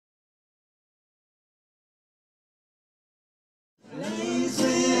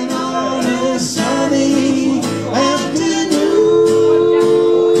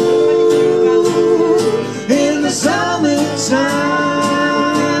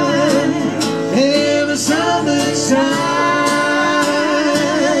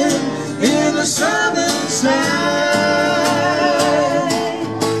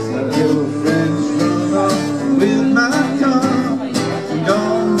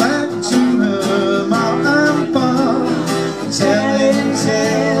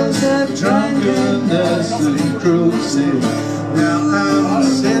said, now I'm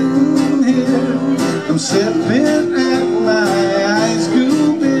sitting here, I'm sipping at my high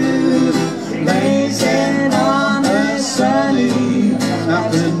school beer, blazing on a sunny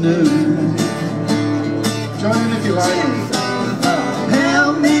afternoon. Join in if you like.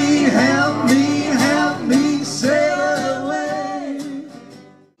 Help me, help me, help me sail away.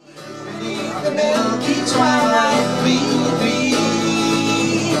 Beneath the milky twilight we'll be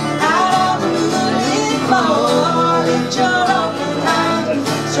out on the moonlit floor. Lift your open hand,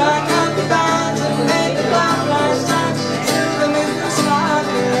 strike up the band and make the black lights dance to the midnight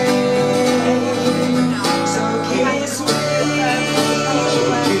sparkling. So kiss me,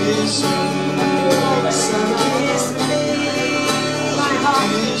 kiss me, so kiss me, my heart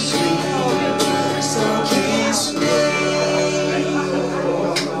kiss me, so kiss me.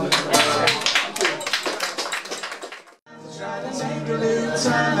 Try to take a little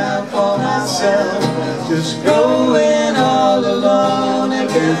time out for myself, just going all alone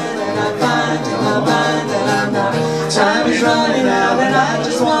again. And I find in my mind that I'm not, time is running out, and I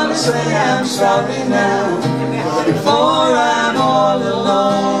just want to say I'm sorry now, before I'm all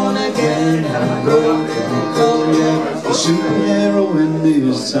alone again. I'm broken and cold, yeah. The superhero in me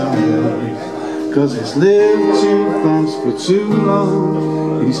is tired, 'cause he's lived too fast for too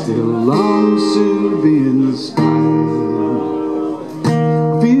long. He still longs to be inspired.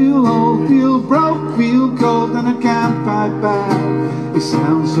 Feel old, feel broke, feel cold, and I can't fight back. It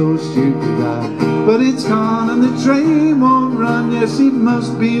sounds so stupid, but it's gone and the train won't run. Yes, it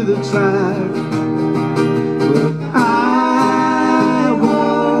must be the track, but I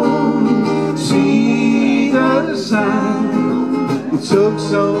won't see the sign. It took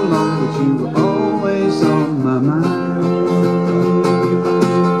so long, but you were always on my mind.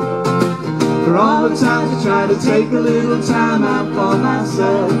 For all the times I try to take a little time out for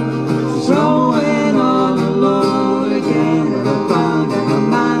myself, going all alone again. And I find in my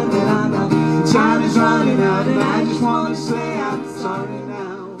mind that I'm not, time is running out, and I just want to say I'm sorry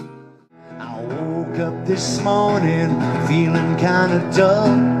now. I woke up this morning feeling kind of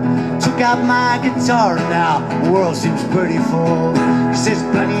dull. Took out my guitar and now the world seems pretty full. There's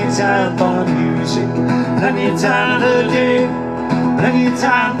plenty of time for music, plenty of time of the day, plenty of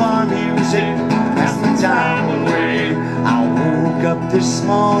time for music, that's the time away. I woke up this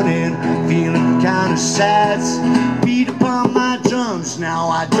morning feeling kind of sad. Beat upon my drums, now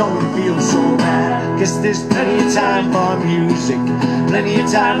I don't feel so bad. 'Cause there's plenty of time for music, plenty of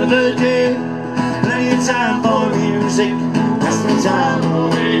time of the day, plenty of time for music, that's the time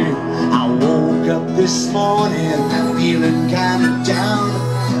away. I woke up this morning feeling kind of down.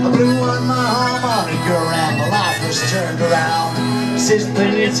 I blew on my harmonica and my life was turned around. There's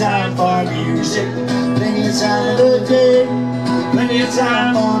plenty of time for music, plenty of time of the day, plenty of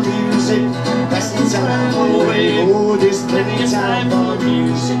time for music, that's the time away. Oh, there's plenty of time for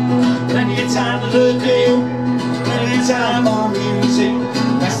music, plenty of time of the day, plenty of time for music,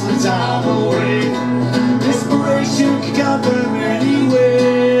 that's the time away. Inspiration can come from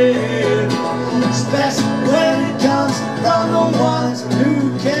anywhere. It's best when it comes from the ones who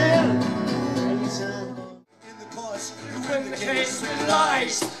care. In the chorus, you win the case with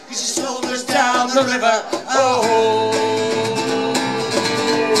lies, 'cause your shoulders down the river. Oh,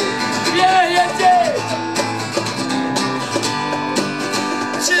 yeah, yeah, yeah.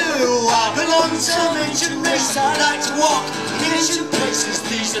 I belong to an ancient race. I like to walk in ancient places.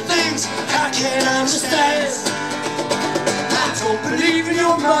 These are things I can't understand. I don't believe in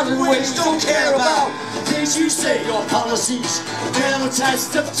your modern ways. Don't care about the things you say. Your policies fail the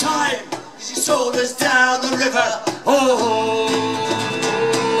test of time. She sold us down the river. Oh.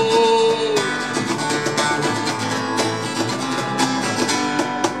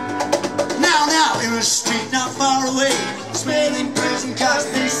 Now, in a street not far away, smelling prison cars,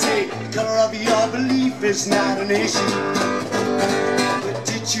 they say the color of your belief is not a nation. But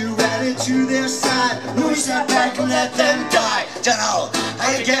did you rally to their side? No, you sat back and let them die. Don't know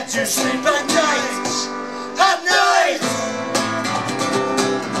how you get to sleep at night. At night!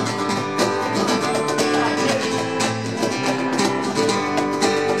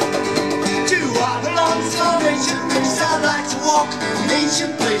 Do I belong to an ancient race? I like to walk in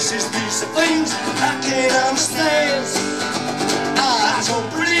ancient places. These are things I can't understand. I don't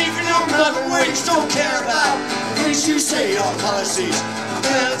believe in your modern ways. Don't care about the things you say. Your policies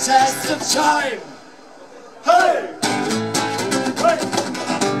fail the test of time. Hey! Hey!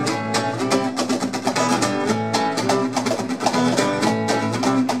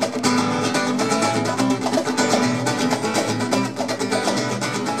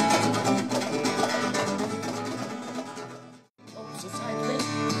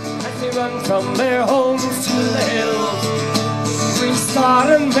 run from their homes to the hills,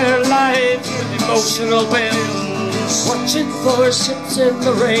 restarting their lives with emotional bills, watching for ships in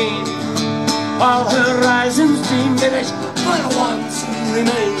the rain, while horizons diminish, but I want to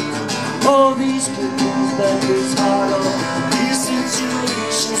remain. All these things that is hard on, these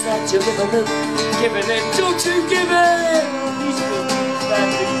situations that you're living in, giving it, don't you give it. These things that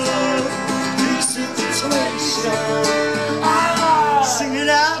is hard on, these situations. Ah, sing it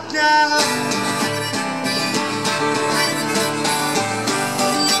out now.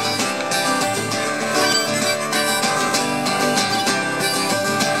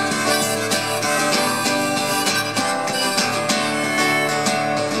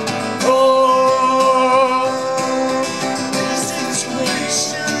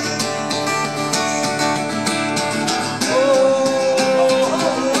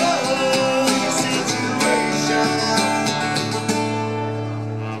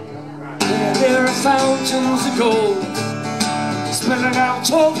 Fountains of gold spilling out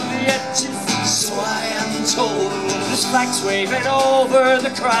over the edges, so I am told. There's flags waving over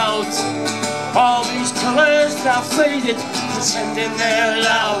the crowds, all these colours now faded, pretending they're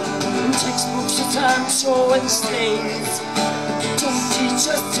loud. Textbooks of time showing stains, don't teach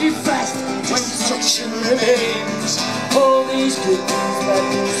us too fast when destruction remains. All these good things that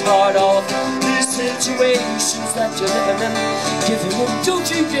is hard off, these situations that you're living in, giving it, don't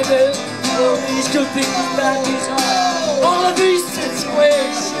you give it. All these good things that is hard, all of these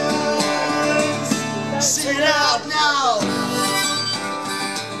situations. Sing it out now.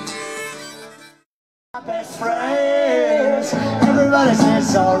 My best friends, everybody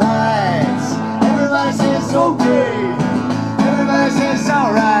says alright, everybody says okay, everybody says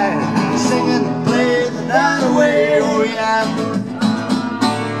alright. Singing and playing the night away, oh yeah.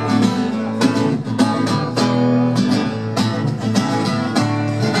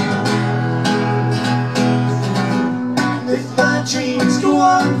 Dreams go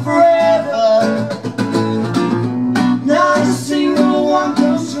on forever, not a single one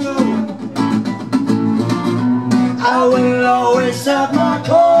comes true. I will always have my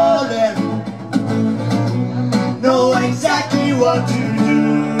calling, know exactly what to do.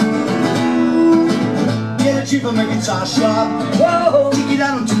 Get a cheap on my guitar shop, whoa, take it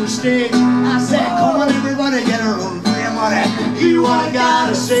out onto a stage. I said, come on everybody, get a room for your money. Hear what I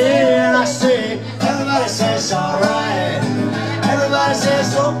gotta say, and I say, everybody says alright. Everybody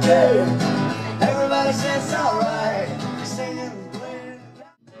says okay, everybody says alright. Singing and playing.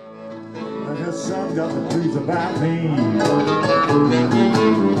 I guess some got the blues about me.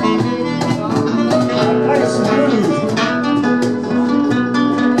 I got some blues.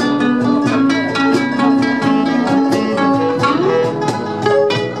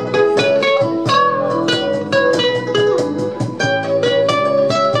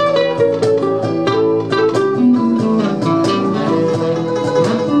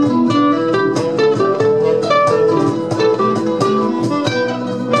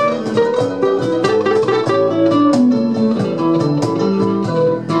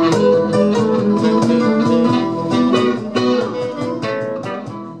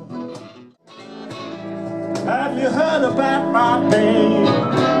 Have you heard about my babe?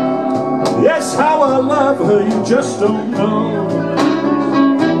 Yes, how I love her, you just don't know.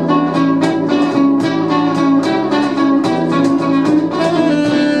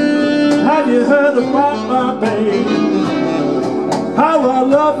 Have you heard about my babe? How I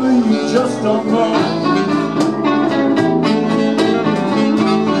love her, you just don't know.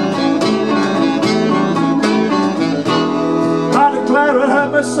 I declare it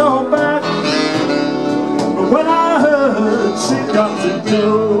hurt me so bad, but when I heard she got to go,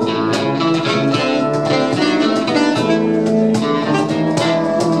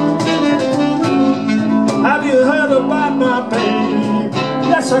 have you heard about my babe?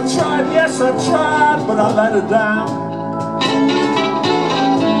 Yes, I tried, but I let her down.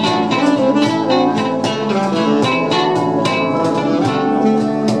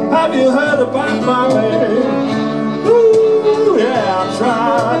 Have you heard about my babe? Ooh, yeah, I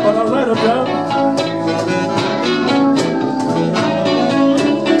tried, but I let her down.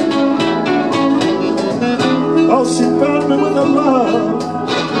 Oh, she filled me with her love.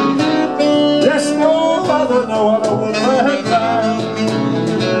 Yes, no other, would let her down.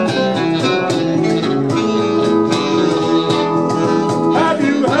 Have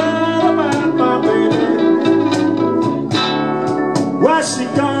you heard about my baby? Where's she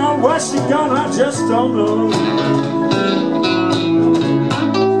gone, I just don't know.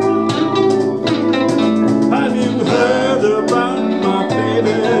 Have you heard about my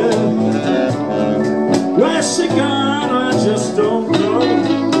baby? Where's she gone, I just don't know.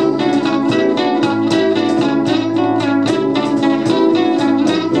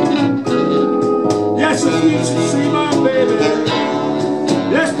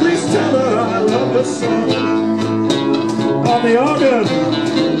 listen on the organ.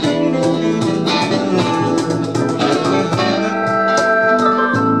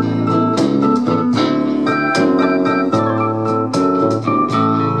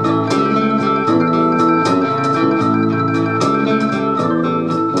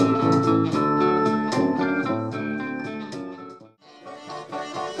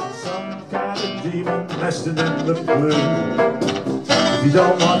 Demon nesting in the blue. If you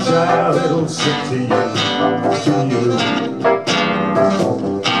don't watch out, it'll stick to you,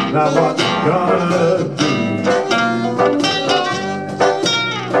 Now what you gonna do?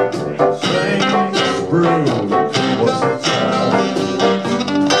 Strange brew, what's the sound?